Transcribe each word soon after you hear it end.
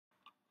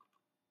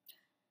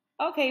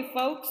Okay,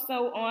 folks,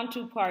 so on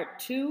to part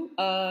 2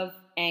 of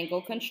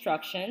angle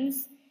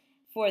constructions.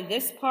 For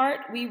this part,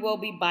 we will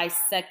be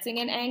bisecting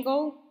an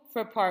angle.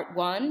 For part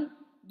 1,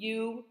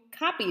 you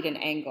copied an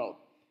angle.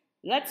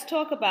 Let's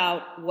talk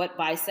about what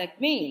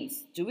bisect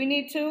means. Do we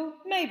need to?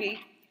 Maybe.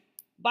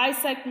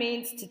 Bisect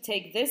means to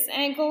take this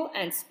angle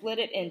and split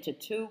it into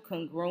two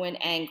congruent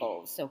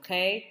angles,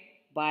 okay?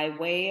 By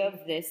way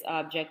of this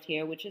object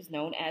here, which is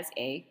known as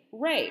a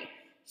ray.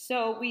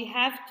 So we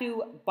have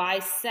to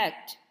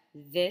bisect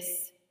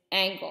this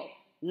angle.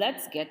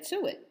 Let's get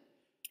to it.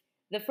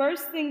 The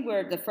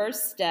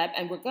first step,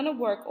 and we're going to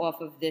work off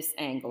of this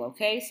angle,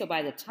 okay? So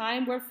by the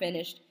time we're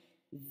finished,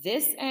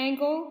 this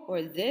angle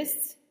or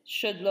this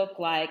should look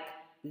like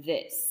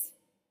this,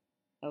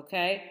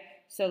 okay?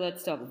 So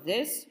let's talk.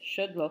 This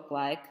should look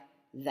like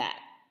that.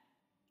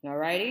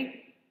 Alrighty?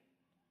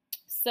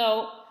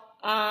 So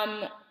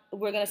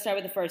we're going to start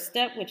with the first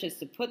step, which is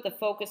to put the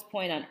focus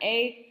point on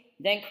A,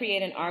 then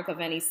create an arc of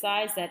any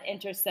size that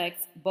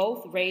intersects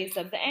both rays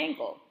of the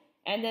angle,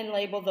 and then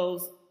label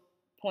those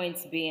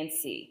points B and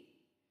C.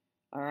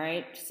 All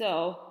right,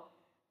 so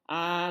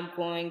I'm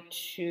going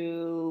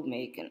to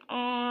make an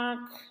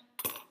arc,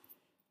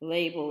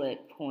 label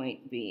it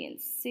point B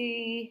and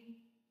C.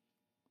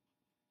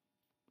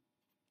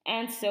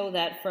 And so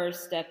that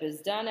first step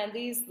is done, and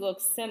these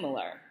look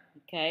similar,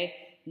 okay?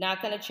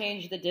 Not going to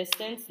change the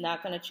distance,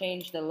 not going to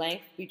change the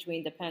length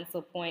between the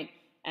pencil point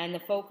and the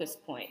focus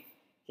point.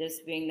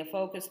 This being the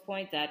focus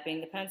point, that being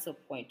the pencil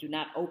point. Do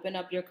not open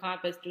up your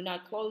compass, do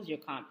not close your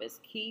compass.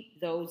 Keep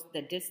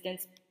the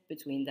distance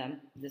between them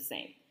the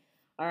same.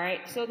 All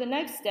right, so the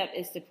next step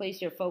is to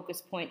place your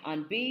focus point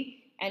on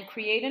B and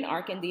create an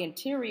arc in the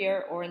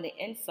interior or in the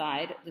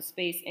inside, the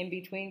space in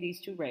between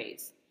these two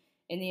rays,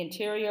 in the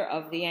interior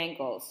of the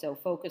angle. So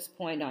focus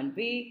point on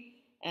B,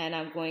 and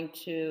I'm going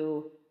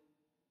to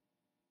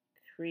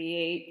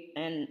create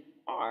an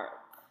arc.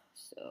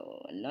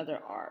 So another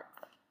arc.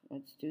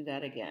 Let's do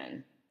that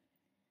again.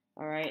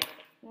 All right.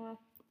 Well,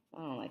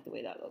 I don't like the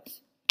way that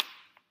looks.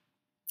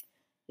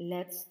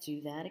 Let's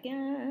do that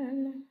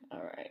again.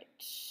 All right.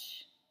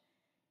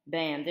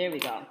 Bam, there we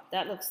go.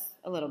 That looks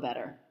a little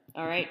better.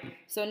 All right,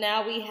 so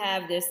now we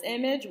have this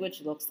image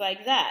which looks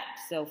like that.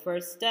 So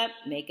first step,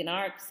 make an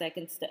arc.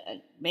 Second step,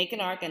 make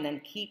an arc and then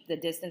keep the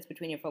distance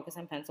between your focus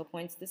and pencil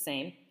points the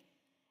same.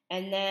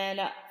 And then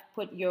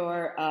put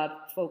your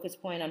focus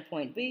point on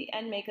point B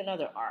and make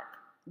another arc.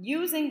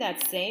 Using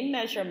that same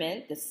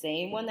measurement, the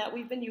same one that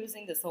we've been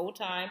using this whole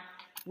time,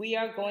 we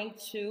are going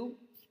to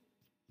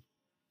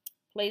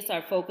place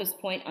our focus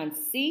point on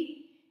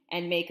C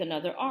and make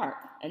another arc.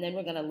 And then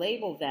we're going to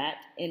label that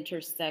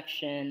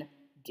intersection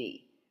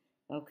D.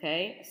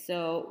 Okay,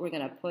 so we're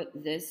going to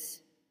put this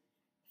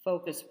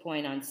focus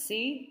point on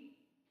C.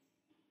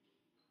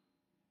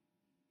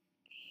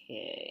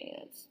 Okay,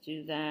 let's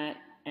do that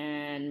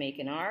and make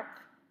an arc.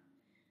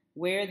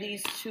 Where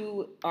these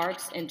two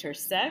arcs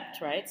intersect,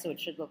 right, so it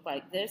should look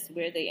like this.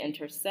 Where they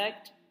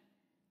intersect,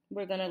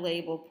 we're going to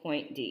label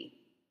point D.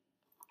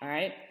 All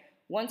right,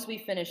 once we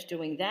finish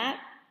doing that,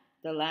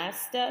 the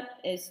last step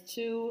is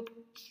to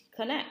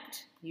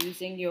connect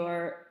using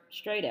your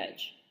straight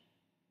edge.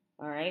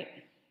 All right.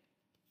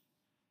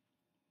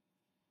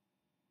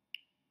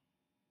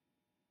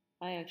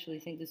 I actually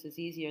think this is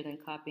easier than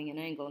copying an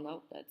angle.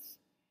 Nope,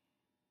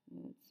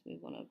 we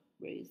want to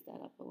raise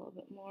that up a little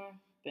bit more.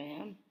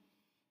 Bam.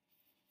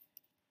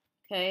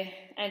 Okay,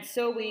 and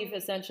so we've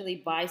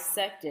essentially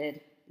bisected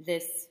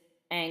this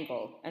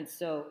angle. And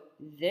so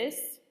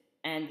this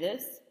and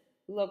this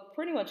look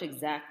pretty much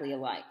exactly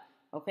alike.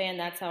 Okay, and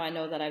that's how I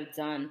know that I've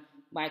done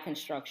my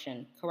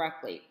construction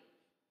correctly.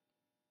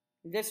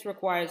 This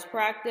requires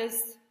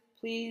practice.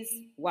 Please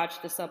watch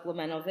the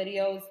supplemental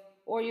videos,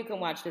 or you can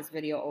watch this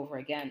video over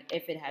again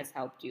if it has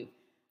helped you.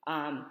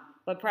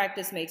 But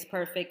practice makes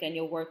perfect, and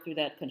you'll work through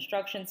that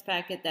constructions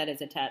packet that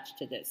is attached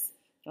to this.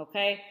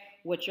 Okay?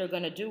 What you're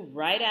going to do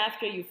right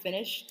after you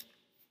finish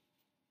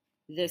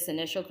this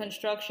initial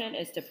construction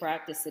is to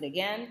practice it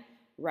again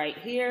right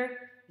here.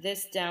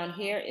 This down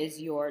here is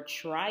your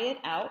try it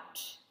out.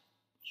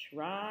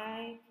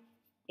 Try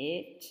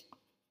it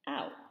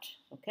out.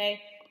 Okay?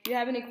 If you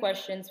have any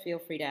questions, feel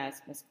free to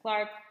ask Ms.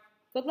 Clark.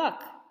 Good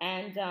luck,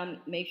 and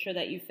make sure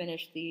that you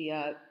finish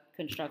the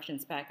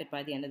constructions packet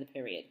by the end of the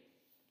period.